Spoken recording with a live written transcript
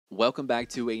Welcome back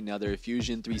to another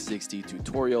Fusion 360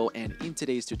 tutorial, and in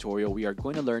today's tutorial we are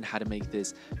going to learn how to make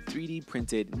this 3D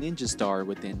printed ninja star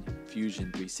within Fusion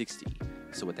 360.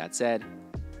 So with that said,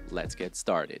 let's get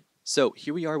started. So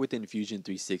here we are within Fusion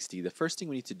 360. The first thing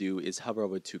we need to do is hover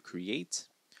over to Create,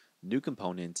 New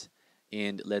Component,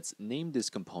 and let's name this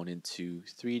component to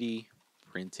 3D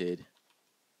printed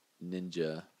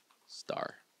ninja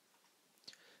star.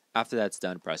 After that's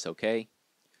done, press OK.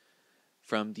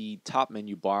 From the top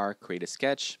menu bar, create a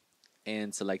sketch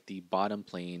and select the bottom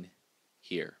plane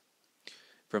here.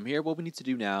 From here, what we need to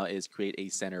do now is create a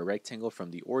center rectangle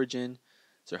from the origin.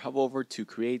 So hover over to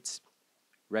Create,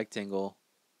 Rectangle,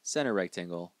 Center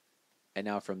Rectangle, and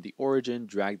now from the origin,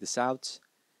 drag this out.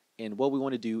 And what we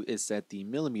want to do is set the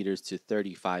millimeters to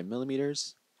 35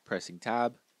 millimeters, pressing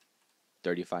Tab,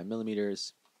 35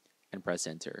 millimeters, and press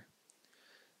Enter.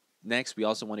 Next, we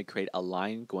also want to create a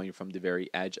line going from the very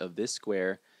edge of this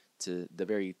square to the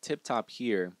very tip top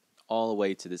here, all the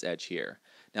way to this edge here.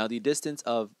 Now, the distance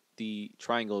of the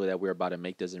triangle that we're about to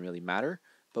make doesn't really matter,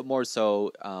 but more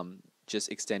so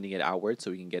just extending it outward so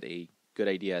we can get a good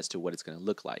idea as to what it's going to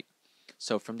look like.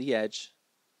 So from the edge,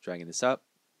 dragging this up,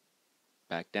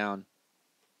 back down,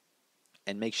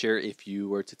 and make sure if you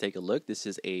were to take a look, this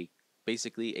is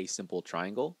basically a simple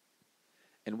triangle.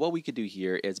 And what we could do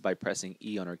here is by pressing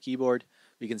E on our keyboard,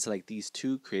 we can select these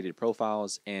two created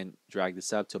profiles and drag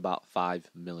this up to about 5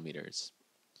 millimeters.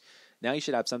 Now you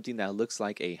should have something that looks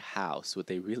like a house with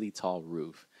a really tall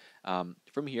roof.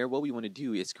 From here, what we want to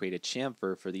do is create a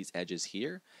chamfer for these edges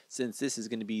here, since this is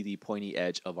going to be the pointy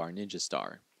edge of our ninja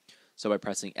star. So by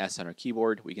pressing S on our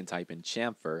keyboard, we can type in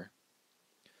chamfer,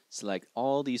 select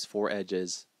all these 4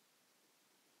 edges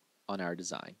on our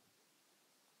design.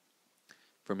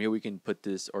 From here, we can put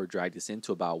this or drag this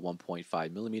into about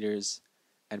 1.5 millimeters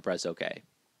and press OK.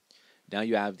 Now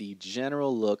you have the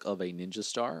general look of a ninja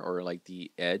star, or like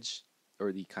the edge,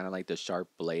 or the kind of like the sharp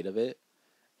blade of it.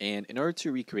 And in order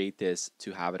to recreate this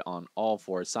to have it on all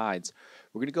 4 sides,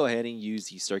 we're going to go ahead and use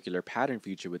the circular pattern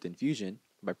feature within Fusion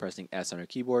by pressing S on our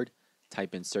keyboard,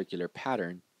 type in circular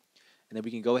pattern, and then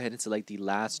we can go ahead and select the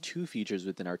last 2 features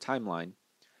within our timeline,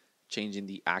 changing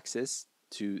the axis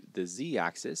to the Z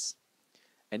axis.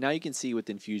 And now you can see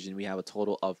within Fusion we have a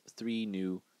total of 2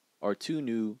 new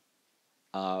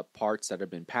parts that have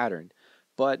been patterned.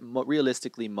 But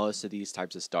realistically, most of these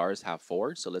types of stars have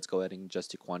 4. So let's go ahead and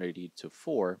adjust the quantity to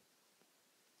 4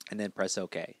 and then press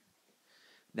OK.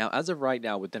 Now, as of right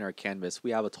now within our canvas,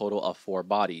 we have a total of 4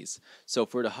 bodies. So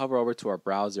if we're to hover over to our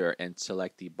browser and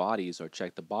select the bodies or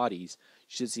check the bodies,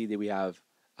 you should see that we have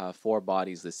 4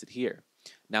 bodies listed here.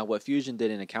 Now, what Fusion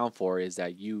didn't account for is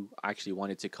that you actually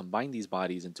wanted to combine these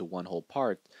bodies into one whole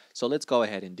part. So let's go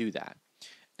ahead and do that.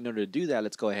 In order to do that,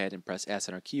 let's go ahead and press S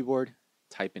on our keyboard,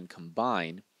 type in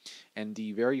combine, and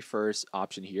the very first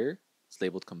option here is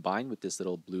labeled combine with this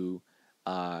little blue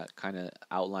kind of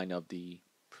outline of the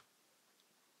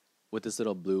with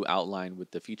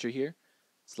the feature here.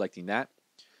 Selecting that.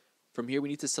 From here, we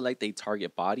need to select a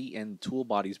target body and tool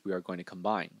bodies we are going to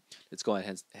combine. Let's go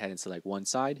ahead and select one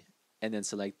side, and then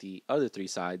select the other 3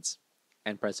 sides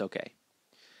and press OK.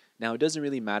 Now, it doesn't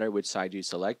really matter which side you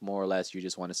select, more or less you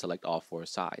just want to select all 4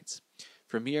 sides.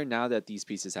 From here, now that these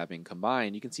pieces have been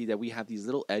combined, you can see that we have these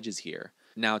little edges here.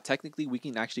 Now, technically, we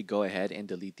can actually go ahead and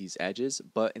delete these edges,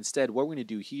 but instead what we're going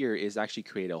to do here is actually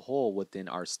create a hole within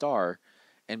our star,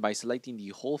 and by selecting the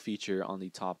hole feature on the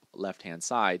top left-hand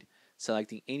side,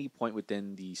 selecting any point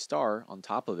within the star on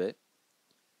top of it,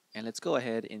 and let's go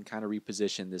ahead and kind of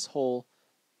reposition this hole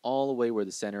all the way where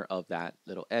the center of that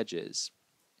little edge is.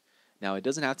 Now, it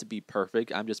doesn't have to be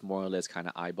perfect. I'm just more or less kind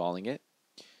of eyeballing it.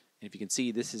 And if you can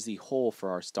see, this is the hole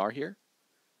for our star here.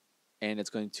 And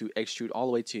it's going to extrude all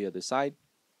the way to the other side.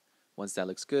 Once that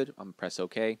looks good, I'm going to press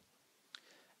OK.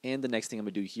 And the next thing I'm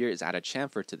going to do here is add a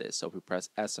chamfer to this. So if we press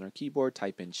S on our keyboard,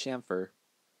 type in chamfer,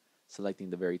 selecting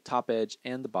the very top edge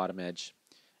and the bottom edge.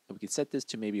 And we can set this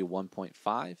to maybe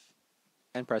 1.5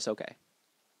 and press OK.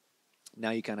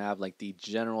 Now you kind of have like the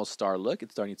general star look.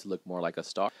 It's starting to look more like a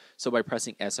star. So by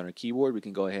pressing S on our keyboard, we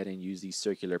can go ahead and use the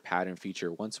circular pattern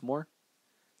feature once more,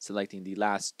 selecting the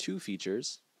last 2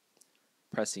 features,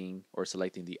 pressing or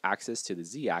selecting the axis to the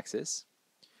Z axis,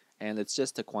 and let's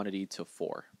adjust the quantity to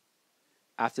 4.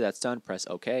 After that's done, press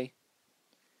OK.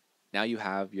 Now you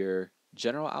have your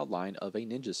general outline of a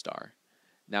ninja star.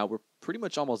 Now we're pretty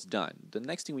much almost done. The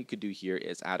next thing we could do here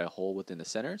is add a hole within the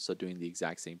center. So doing the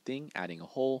exact same thing, adding a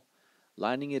hole,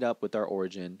 lining it up with our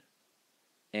origin,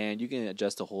 and you can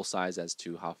adjust the hole size as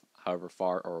to however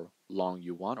far or long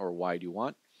you want or wide you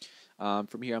want.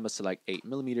 From here, I'm going to select 8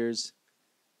 millimeters,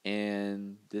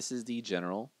 and this is the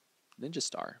general ninja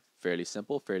star Fairly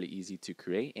simple, fairly easy to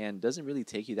create, and doesn't really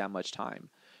take you that much time.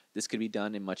 This could be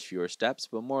done in much fewer steps,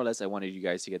 but more or less I wanted you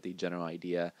guys to get the general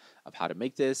idea of how to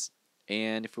make this.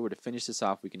 And if we were to finish this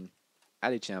off, we can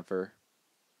add a chamfer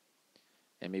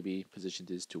and maybe position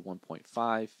this to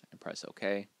 1.5 and press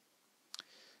OK.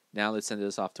 Now let's send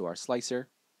this off to our slicer.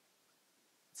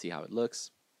 See how it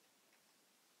looks.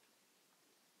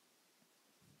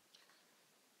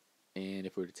 And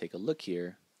if we were to take a look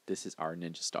here, this is our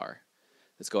ninja star.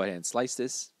 Let's go ahead and slice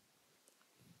this.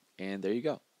 And there you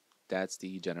go. That's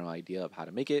the general idea of how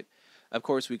to make it. Of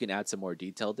course, we can add some more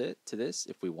detail to this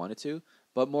if we wanted to,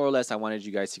 but more or less I wanted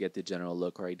you guys to get the general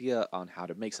look or idea on how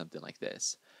to make something like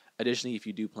this. Additionally, if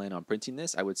you do plan on printing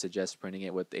this, I would suggest printing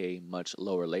it with a much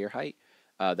lower layer height.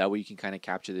 That way you can kind of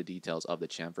capture the details of the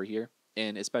chamfer here,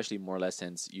 and especially more or less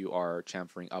since you are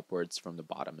chamfering upwards from the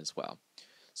bottom as well.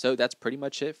 So that's pretty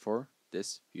much it for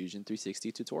this Fusion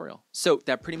 360 tutorial. So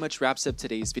that pretty much wraps up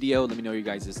today's video. Let me know your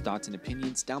guys' thoughts and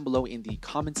opinions down below in the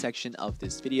comment section of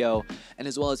this video. And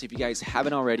as well as if you guys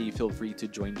haven't already, feel free to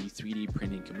join the 3D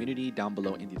printing community down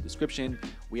below in the description.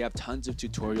 We have tons of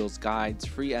tutorials, guides,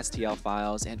 free STL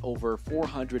files, and over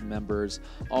 400 members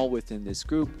all within this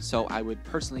group. So I would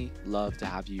personally love to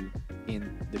have you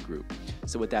in the group.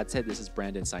 So with that said, this is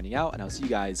Brandon signing out, and I'll see you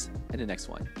guys in the next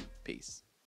one. Peace.